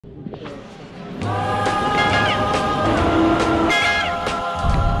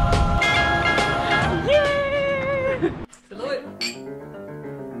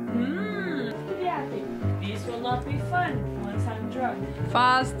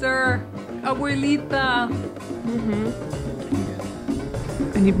Faster, abuelita.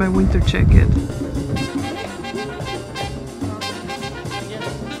 I need my winter jacket.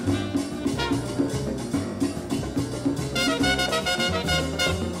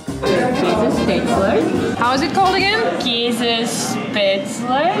 How is it called again?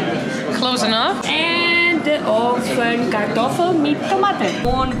 Käsespätzle. Close enough. And the Ofen Kartoffel mit Tomate.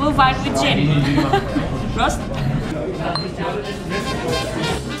 Und glühwein mit Gin. Prost.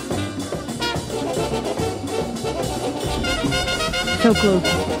 So close.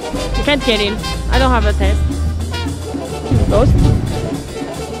 Can't get in. I don't have a test. Prost.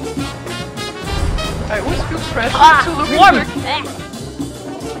 I always feel pressure to look Warm.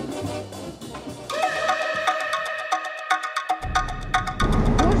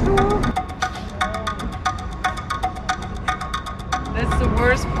 That's the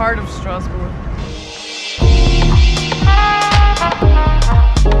worst part of Strasbourg.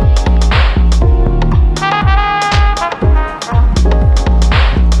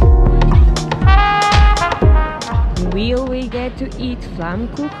 Will we get to eat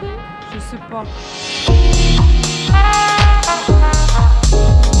Flammkuchen? Je sais pas.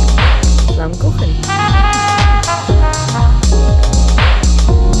 Flammkuchen.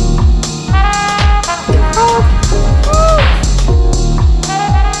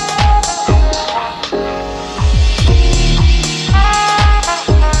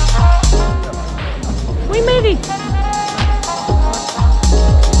 We made it!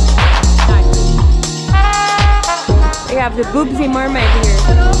 We have the Boobsy Mermaid here.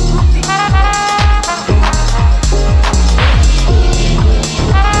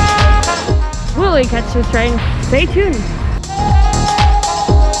 Will we catch the train? Stay tuned!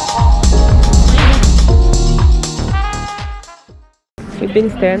 We've been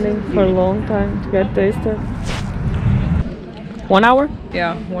standing for a long time to get tasted. 1 hour?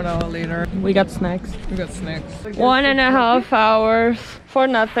 Yeah, 1 hour later. We got snacks. We got snacks. 1.5 hours for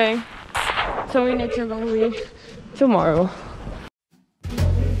nothing. So we need to go leave tomorrow.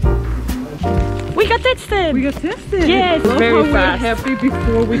 We got tested! We got tested! Yes, Love very how we were fast. happy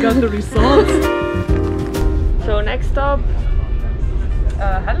before we got the results. So next stop,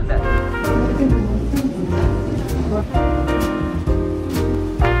 Heidelberg.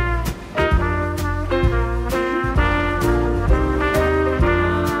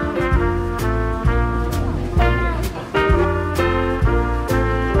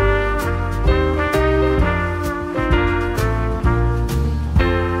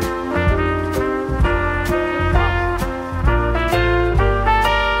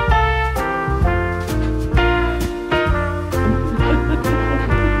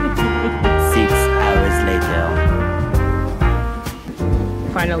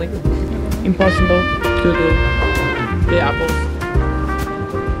 finally. Impossible to do the apples.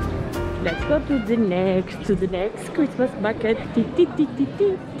 Let's go to the next Christmas market.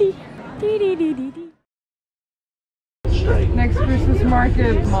 Next Christmas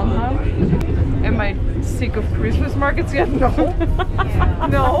market, Mannheim. Am I sick of Christmas markets yet? No.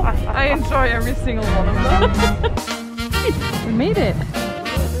 No, I enjoy every single one of them. We made it.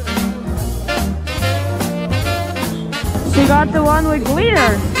 She got the one with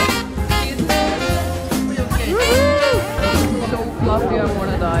glitter. So fluffy, I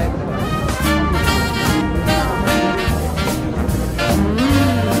wanna die.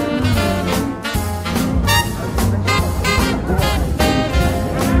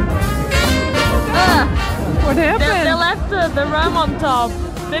 What happened? They left the rum on top.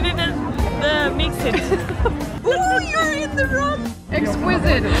 They didn't mix it. Oh, you're in the rum!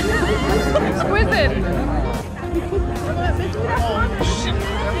 Exquisite! Exquisite!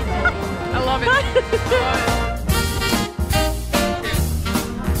 I love it.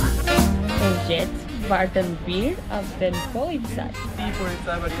 Und jetzt warten wir auf den Polizei. Die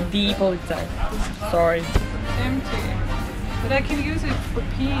Polizei, but it's Die Polizei. Sorry. empty. But I can use it for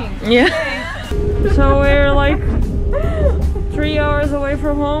peeing. Yeah. So we're like 3 hours away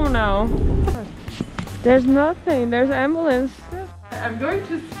from home now. There's nothing. There's ambulance. I'm going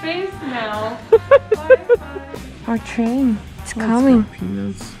to space now. Our train. It's coming.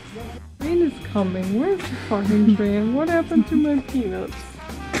 Peanuts. Train is coming. Where's the fucking train? What happened to my peanuts?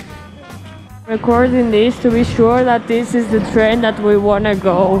 Recording this to be sure that this is the train that we wanna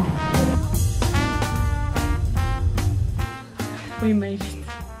go. We made it.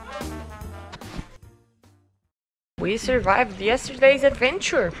 We survived yesterday's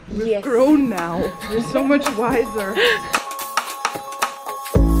adventure. We've grown now. We're so much wiser.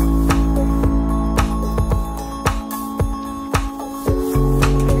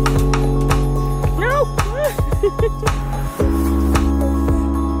 No!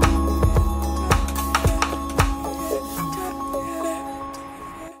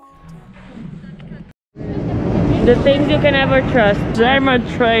 The things you can never trust. German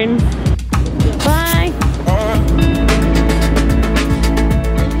train. Bye!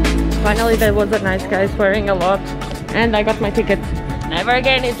 Finally, that was a nice guy swearing a lot. And I got my ticket. Never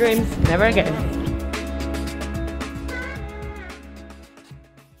again in dreams. Never again.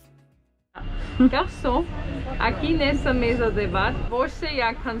 Garçom, aqui nessa mesa de bar, você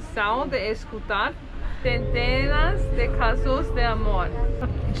já cansou de escutar centenas de casos de amor.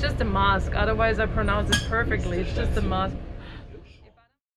 It's just a mask, otherwise I pronounce it perfectly. It's just a mask.